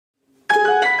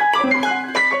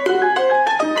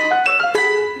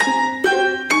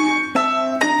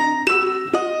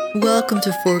Welcome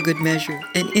to For Good Measure,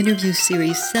 an interview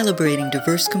series celebrating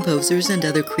diverse composers and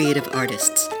other creative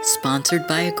artists, sponsored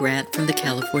by a grant from the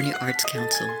California Arts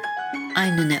Council.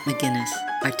 I'm Nanette McGinnis,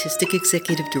 Artistic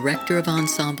Executive Director of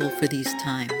Ensemble for These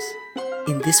Times.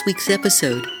 In this week's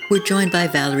episode, we're joined by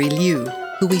Valerie Liu,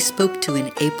 who we spoke to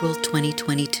in April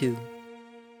 2022.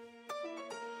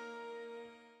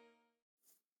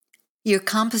 Your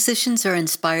compositions are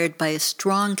inspired by a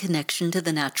strong connection to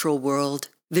the natural world,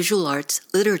 visual arts,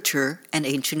 literature, and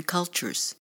ancient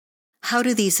cultures. How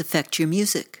do these affect your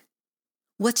music?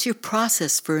 What's your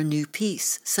process for a new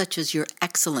piece, such as your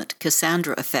excellent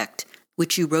Cassandra effect,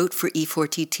 which you wrote for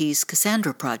E4TT's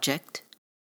Cassandra project?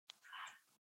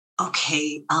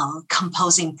 Okay,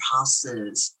 composing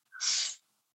process.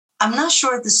 I'm not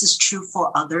sure this is true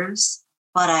for others,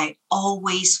 but I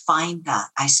always find that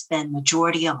I spend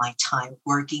majority of my time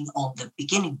working on the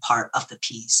beginning part of the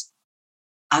piece.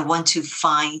 I want to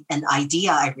find an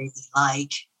idea I really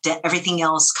like, that everything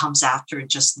else comes after, it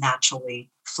just naturally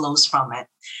flows from it.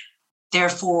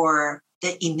 Therefore,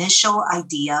 the initial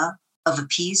idea of a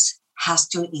piece has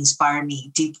to inspire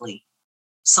me deeply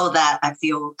so that I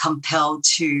feel compelled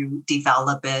to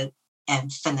develop it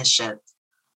and finish it.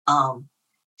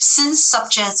 Since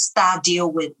subjects that deal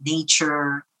with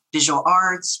nature, visual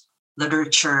arts,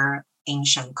 literature,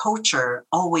 ancient culture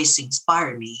always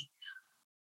inspire me,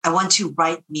 I want to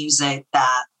write music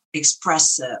that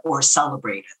express it or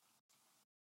celebrate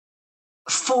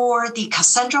it. For the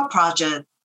Cassandra project,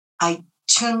 I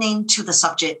tuned into the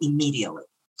subject immediately.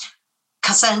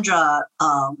 Cassandra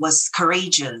was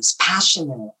courageous,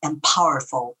 passionate, and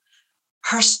powerful.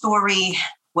 Her story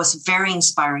was very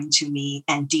inspiring to me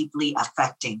and deeply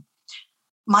affecting.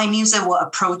 My music will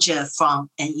approach it from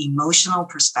an emotional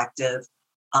perspective,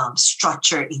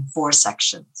 structured in 4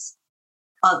 sections.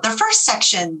 The first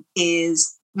section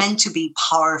is meant to be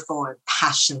powerful and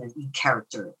passionate in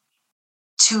character,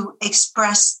 to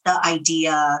express the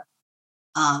idea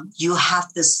you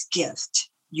have this gift.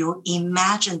 You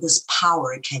imagine this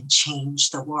power can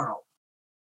change the world.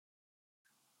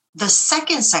 The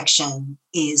second section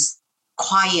is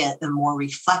quiet and more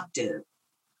reflective,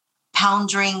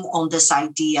 pondering on this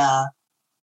idea,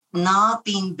 not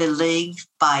being believed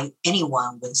by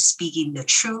anyone when speaking the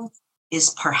truth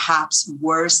is perhaps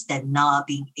worse than not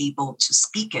being able to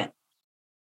speak it.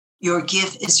 Your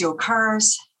gift is your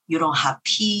curse. You don't have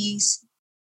peace.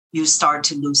 You start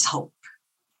to lose hope.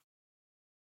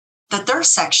 The third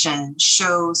section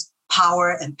shows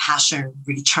power and passion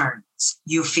returns.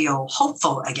 You feel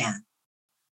hopeful again.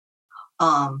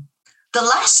 The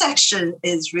last section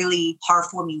is really hard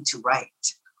for me to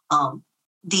write.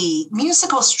 The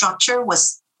musical structure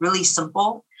was really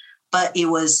simple, but it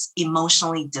was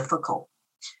emotionally difficult.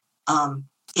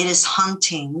 It is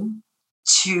haunting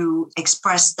to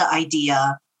express the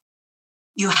idea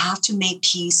you have to make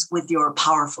peace with your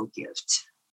powerful gift,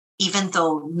 even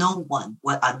though no one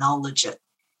will acknowledge it.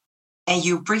 And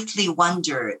you briefly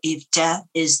wonder if death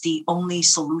is the only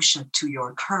solution to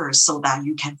your curse so that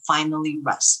you can finally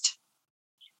rest.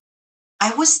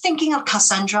 I was thinking of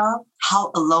Cassandra,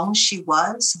 how alone she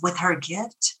was with her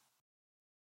gift.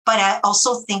 But I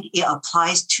also think it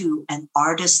applies to an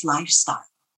artist's lifestyle.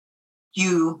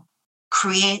 You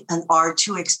create an art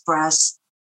to express,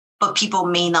 but people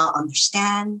may not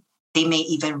understand. They may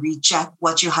even reject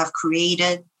what you have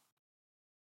created.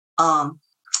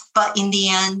 But in the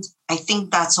end, I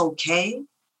think that's okay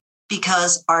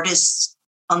because artists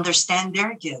understand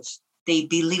their gift. They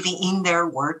believe in their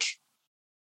work.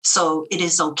 So it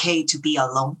is okay to be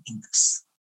alone in this.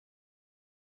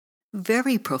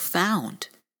 Very profound.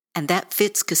 And that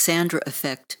fits Cassandra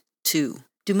effect, too.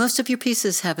 Do most of your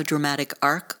pieces have a dramatic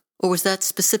arc, or was that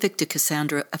specific to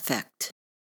Cassandra effect?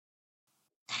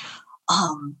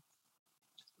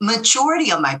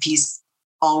 Majority of my pieces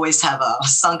always have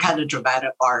some kind of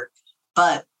dramatic arc,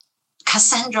 but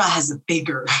Cassandra has a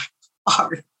bigger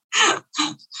arc.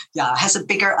 Has a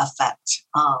bigger effect.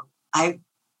 I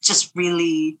just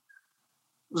really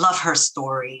love her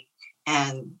story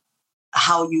and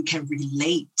how you can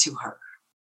relate to her.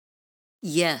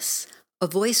 Yes, a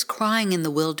voice crying in the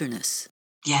wilderness.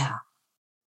 Yeah.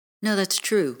 No, that's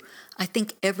true. I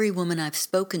think every woman I've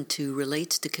spoken to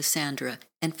relates to Cassandra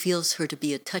and feels her to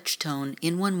be a touchstone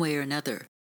in one way or another.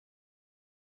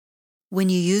 When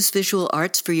you use visual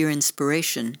arts for your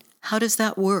inspiration, how does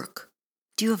that work?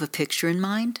 Do you have a picture in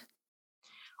mind?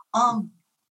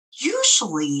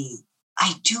 Usually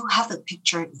I do have a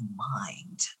picture in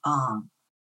mind.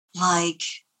 Like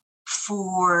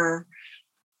for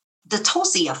the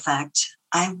Tosi effect,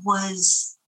 I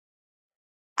was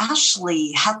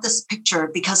actually had this picture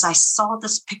because I saw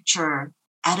this picture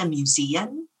at a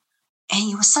museum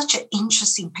And it was such an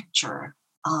interesting picture.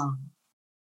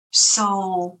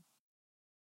 So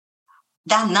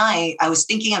that night I was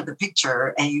thinking of the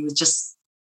picture, and it was just,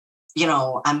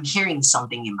 I'm hearing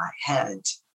something in my head.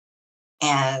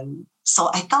 And so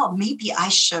I thought maybe I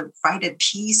should write a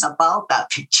piece about that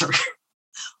picture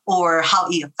or how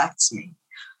it affects me.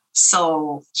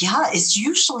 So yeah, it's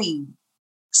usually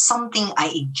something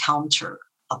I encounter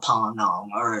upon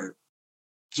or,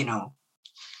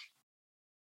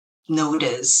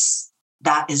 notice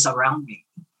that is around me.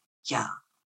 Yeah.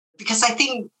 Because I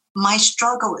think my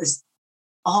struggle is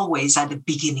always at the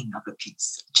beginning of a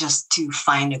piece, just to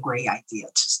find a great idea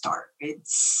to start.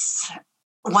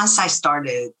 Once I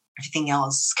started, everything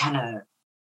else kind of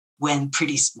went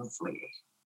pretty smoothly.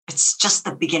 It's just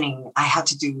the beginning. I had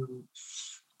to do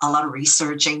a lot of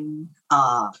researching.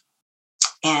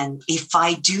 And if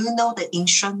I do know the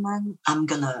instrument I'm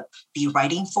going to be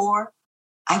writing for,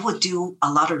 I would do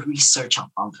a lot of research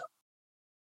on them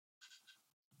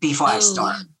before I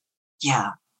start.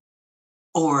 Yeah.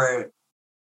 Or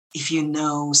if you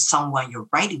know someone you're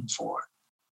writing for,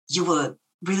 you would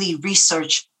really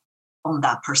research on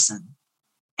that person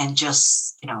and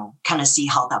just, kind of see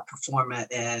how that performer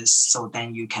is. So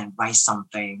then you can write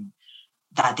something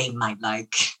that they might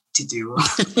like to do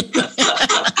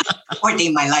or they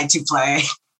might like to play.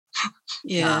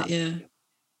 Yeah.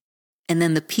 And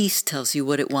then the piece tells you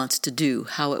what it wants to do,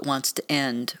 how it wants to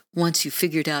end, once you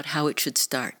figured out how it should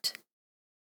start.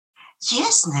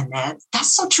 Yes, Nanette,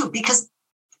 that's so true, because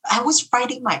I was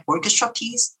writing my orchestra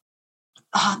piece.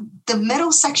 The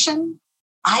middle section,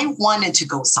 I wanted to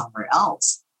go somewhere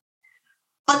else.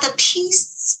 But the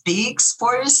piece speaks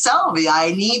for itself.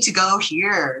 I need to go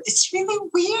here. It's really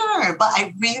weird, but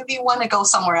I really want to go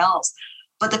somewhere else.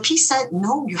 But the piece said,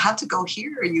 no, you have to go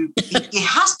here. It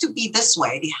has to be this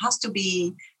way. It has to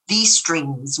be these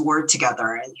strings work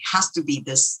together. And it has to be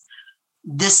this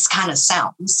kind of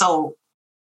sound. So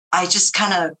I just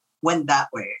kind of went that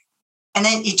way. And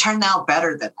then it turned out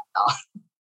better than I thought.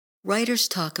 Writers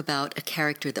talk about a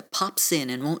character that pops in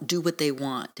and won't do what they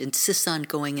want, insists on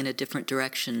going in a different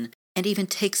direction, and even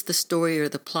takes the story or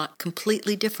the plot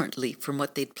completely differently from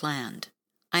what they'd planned.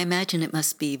 I imagine it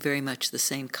must be very much the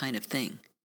same kind of thing.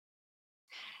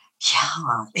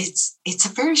 Yeah, it's a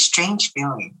very strange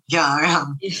feeling. Yeah.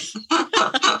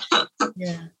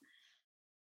 Yeah.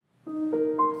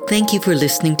 Thank you for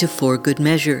listening to For Good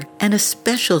Measure, and a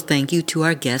special thank you to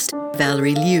our guest,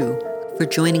 Valerie Liu, for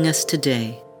joining us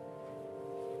today.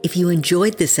 If you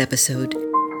enjoyed this episode,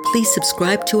 please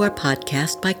subscribe to our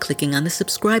podcast by clicking on the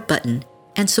subscribe button,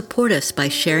 and support us by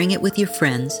sharing it with your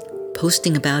friends,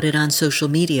 posting about it on social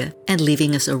media, and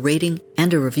leaving us a rating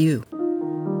and a review.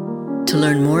 To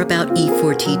learn more about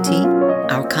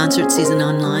E4TT, our concert season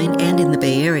online and in the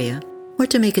Bay Area, or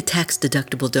to make a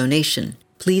tax-deductible donation,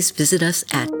 please visit us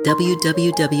at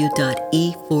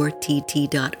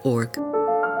www.e4tt.org.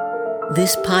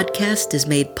 This podcast is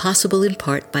made possible in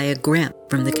part by a grant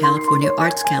from the California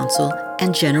Arts Council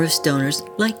and generous donors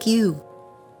like you.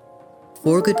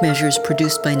 For Good Measure is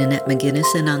produced by Nanette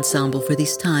McGinnis and Ensemble for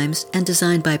These Times and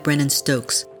designed by Brennan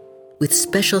Stokes, with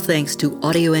special thanks to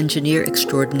audio engineer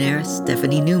extraordinaire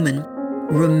Stephanie Newman.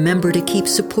 Remember to keep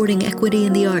supporting equity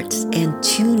in the arts and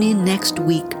tune in next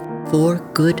week for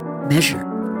Good Measure.